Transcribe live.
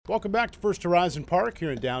Welcome back to First Horizon Park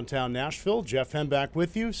here in downtown Nashville. Jeff Hem back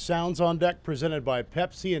with you. Sounds on Deck presented by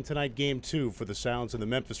Pepsi, and tonight Game 2 for the Sounds and the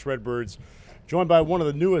Memphis Redbirds. Joined by one of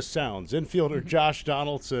the newest Sounds, infielder Josh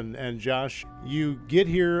Donaldson. And Josh, you get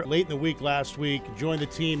here late in the week last week, join the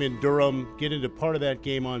team in Durham, get into part of that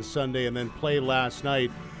game on Sunday, and then play last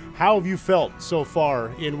night. How have you felt so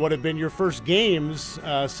far in what have been your first games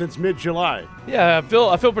since mid-July? Yeah, I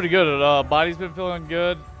feel pretty good. Body's been feeling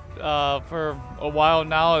good for a while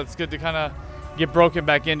now. It's good to kind of get broken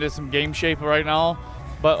back into some game shape right now.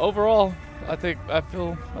 But overall, I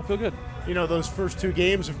feel good. You know, those first two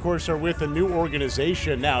games, of course, are with a new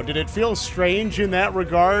organization now. Did it feel strange in that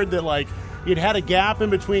regard that, like, you'd had a gap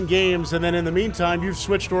in between games and then in the meantime you've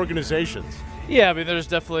switched organizations? Yeah, I mean, there's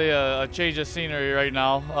definitely a change of scenery right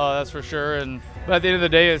now, that's for sure. But at the end of the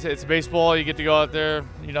day, it's baseball. You get to go out there,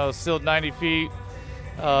 still 90 feet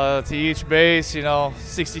to each base,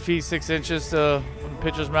 60 feet, 6 inches from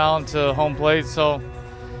pitcher's mound to home plate. So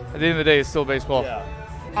at the end of the day, it's still baseball. Yeah.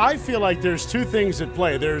 I feel like there's two things at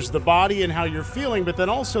play. There's the body and how you're feeling, but then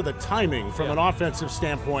also the timing from an offensive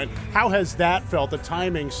standpoint. How has that felt, the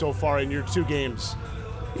timing so far in your two games?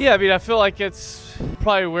 Yeah, I mean, I feel like it's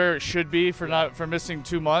probably where it should be for missing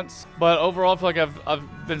 2 months. But overall, I feel like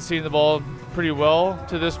I've been seeing the ball pretty well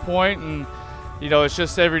to this point, and it's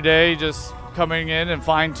just every day, just coming in and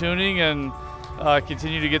fine tuning and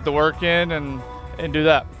continue to get the work in and do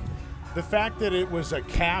that. The fact that it was a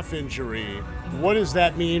calf injury, what does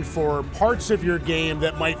that mean for parts of your game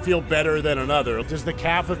that might feel better than another? Does the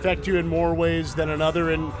calf affect you in more ways than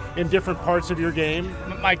another in different parts of your game?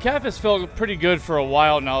 My calf has felt pretty good for a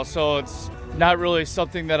while now, so it's not really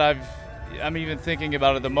something that I'm even thinking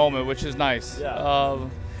about at the moment, which is nice. Yeah.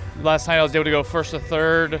 Last night I was able to go first to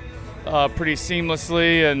third pretty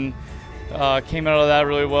seamlessly and came out of that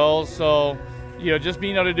really well. So, just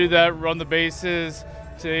being able to do that, run the bases,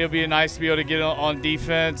 so it'll be nice to be able to get on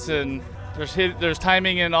defense, and there's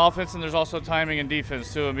timing in offense and there's also timing in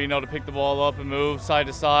defense too, and being able to pick the ball up and move side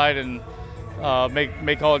to side and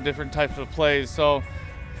make all different types of plays. So,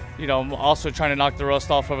 I'm also trying to knock the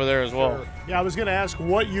rust off over there as well. Sure. Yeah, I was going to ask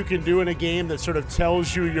what you can do in a game that sort of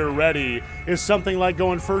tells you you're ready. Is something like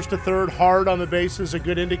going first to third hard on the bases a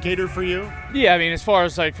good indicator for you? Yeah, I mean, as far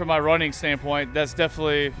as like from my running standpoint, that's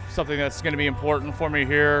definitely something that's going to be important for me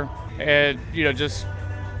here, and just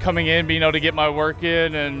coming in, being able to get my work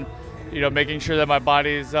in, and making sure that my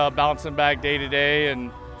body's bouncing back day to day,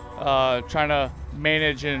 and trying to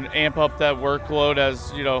manage and amp up that workload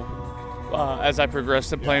as I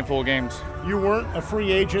progress in playing full games. You weren't a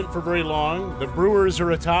free agent for very long. The Brewers are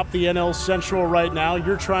atop the NL Central right now.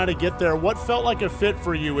 You're trying to get there. What felt like a fit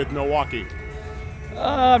for you with Milwaukee?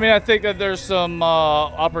 I think that there's some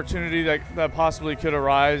opportunity that possibly could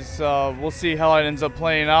arise. We'll see how it ends up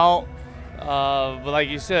playing out. But like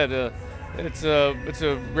you said, it's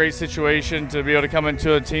a great situation to be able to come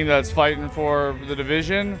into a team that's fighting for the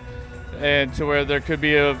division, and to where there could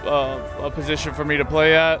be a position for me to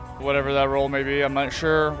play at, whatever that role may be. I'm not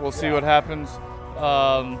sure. We'll see what happens.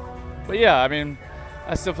 But yeah, I mean,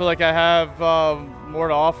 I still feel like I have more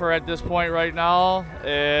to offer at this point right now,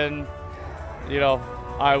 and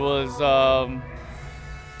I was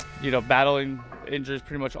battling injuries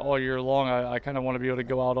pretty much all year long. I kind of want to be able to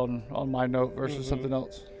go out on my note versus something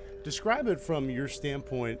else. Describe it from your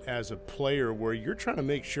standpoint as a player, where you're trying to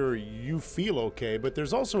make sure you feel okay, but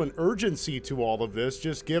there's also an urgency to all of this,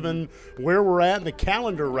 just given where we're at in the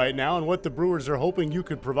calendar right now and what the Brewers are hoping you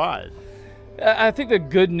could provide. I think the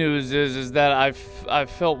good news is that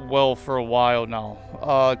I've felt well for a while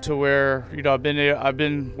now, to where I've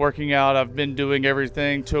been working out, I've been doing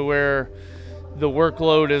everything to where the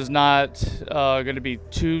workload is not going to be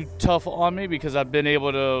too tough on me, because I've been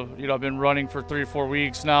able to, I've been running for 3 or 4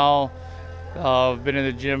 weeks now. I've been in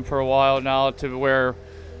the gym for a while now, to where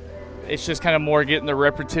it's just kind of more getting the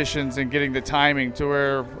repetitions and getting the timing to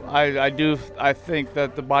where I think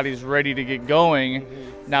that the body's ready to get going.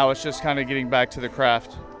 Now it's just kind of getting back to the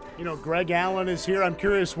craft. Greg Allen is here. I'm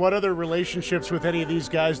curious, what other relationships with any of these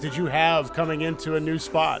guys did you have coming into a new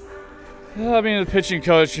spot? The pitching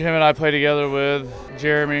coach, him and I play together with,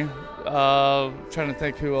 Jeremy. Trying to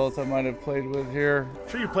think who else I might have played with here. I'm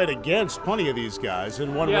sure you played against plenty of these guys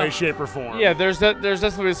in one way, shape, or form. Yeah, there's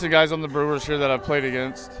definitely some guys on the Brewers here that I've played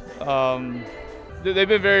against. They've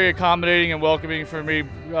been very accommodating and welcoming for me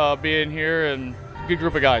being here, and good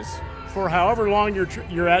group of guys. For however long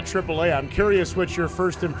you're at AAA, I'm curious what your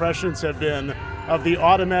first impressions have been of the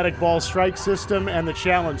automatic ball strike system and the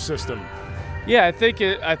challenge system. Yeah, I think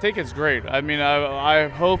it's great. I mean, I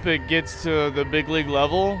hope it gets to the big league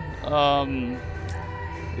level.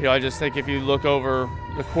 I just think if you look over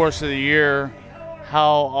the course of the year,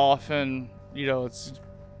 how often, it's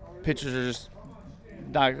pitchers are just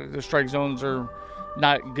not, the strike zones are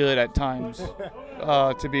not good at times,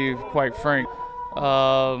 to be quite frank.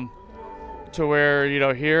 To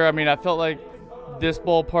where, here, I felt like this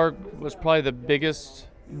ballpark was probably the biggest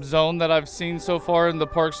zone that I've seen so far in the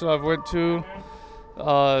parks that I've went to,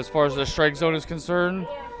 as far as the strike zone is concerned.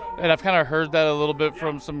 And I've kind of heard that a little bit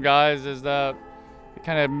from some guys, is that it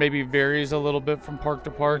kind of maybe varies a little bit from park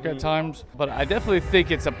to park at times. But I definitely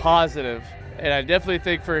think it's a positive, and I definitely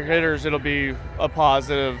think for hitters it'll be a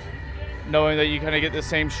positive, knowing that you kind of get the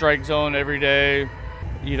same strike zone every day,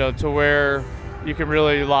 to where you can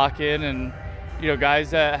really lock in. And,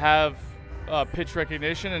 guys that have pitch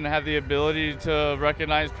recognition and have the ability to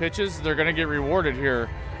recognize pitches, they're going to get rewarded here.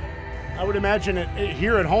 I would imagine it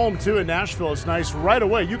here at home, too, in Nashville, it's nice. Right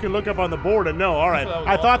away, you can look up on the board and know, all right,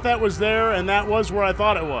 I thought that was there, and that was where I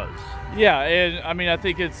thought it was. Yeah, and, I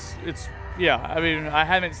think it's I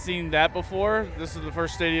haven't seen that before. This is the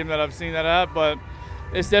first stadium that I've seen that at, but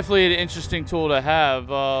it's definitely an interesting tool to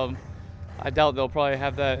have. I doubt they'll probably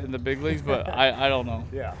have that in the big leagues, but I don't know.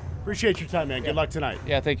 Yeah. Appreciate your time, man. Good luck tonight.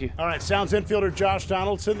 Yeah, thank you. All right, Sounds infielder Josh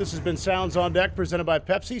Donaldson. This has been Sounds on Deck presented by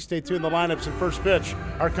Pepsi. Stay tuned. The lineups and first pitch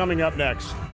are coming up next.